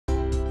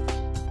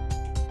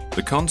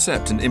The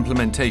concept and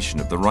implementation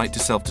of the right to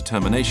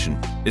self-determination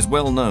is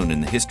well known in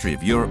the history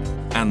of Europe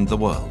and the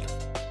world.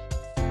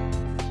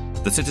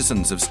 The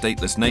citizens of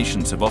stateless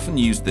nations have often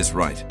used this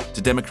right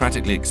to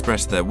democratically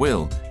express their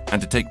will and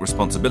to take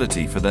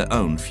responsibility for their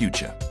own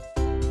future.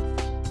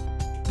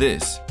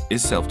 This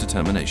is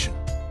self-determination.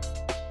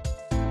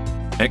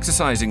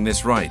 Exercising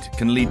this right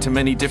can lead to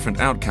many different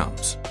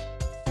outcomes.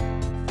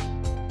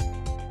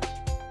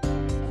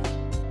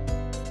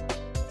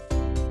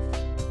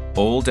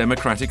 All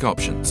democratic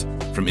options,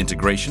 from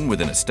integration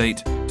within a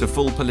state to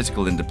full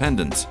political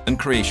independence and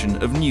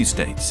creation of new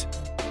states.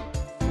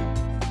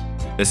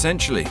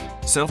 Essentially,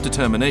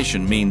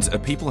 self-determination means a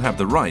people have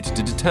the right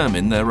to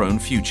determine their own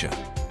future.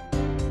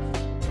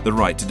 The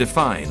right to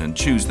define and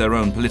choose their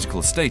own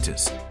political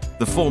status,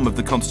 the form of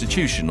the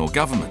constitution or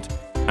government,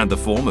 and the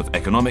form of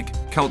economic,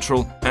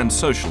 cultural, and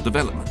social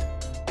development.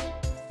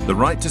 The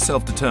right to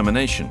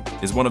self-determination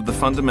is one of the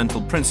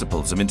fundamental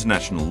principles of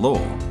international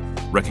law,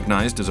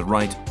 recognized as a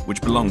right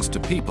which belongs to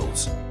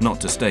peoples, not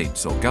to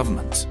states or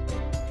governments.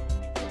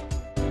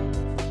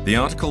 The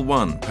Article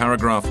 1,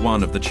 Paragraph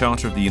 1 of the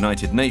Charter of the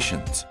United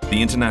Nations,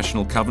 the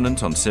International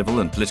Covenant on Civil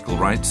and Political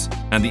Rights,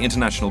 and the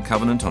International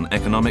Covenant on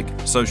Economic,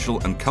 Social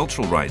and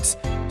Cultural Rights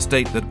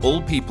state that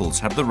all peoples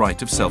have the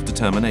right of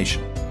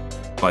self-determination.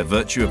 By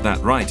virtue of that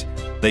right,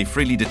 they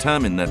freely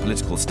determine their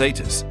political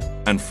status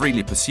and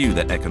freely pursue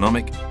their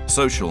economic,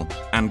 social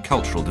and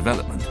cultural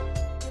development.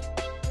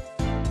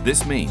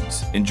 This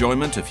means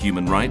enjoyment of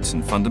human rights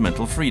and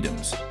fundamental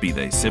freedoms, be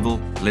they civil,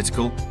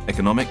 political,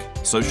 economic,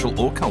 social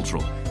or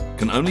cultural,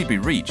 can only be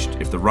reached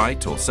if the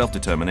right or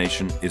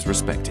self-determination is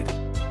respected.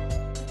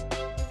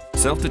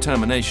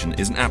 Self-determination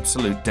is an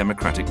absolute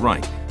democratic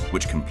right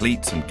which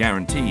completes and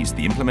guarantees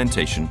the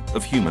implementation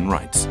of human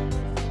rights.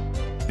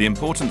 The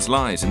importance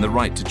lies in the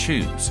right to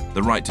choose,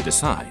 the right to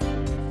decide.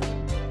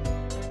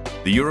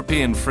 The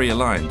European Free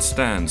Alliance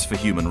stands for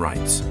human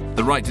rights,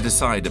 the right to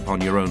decide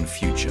upon your own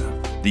future,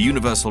 the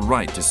universal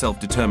right to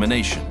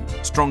self-determination,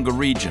 stronger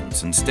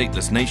regions and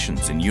stateless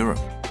nations in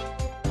Europe.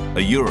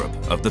 A Europe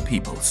of the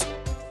peoples.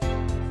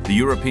 The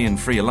European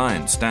Free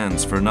Alliance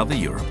stands for another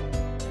Europe.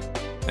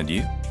 And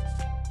you?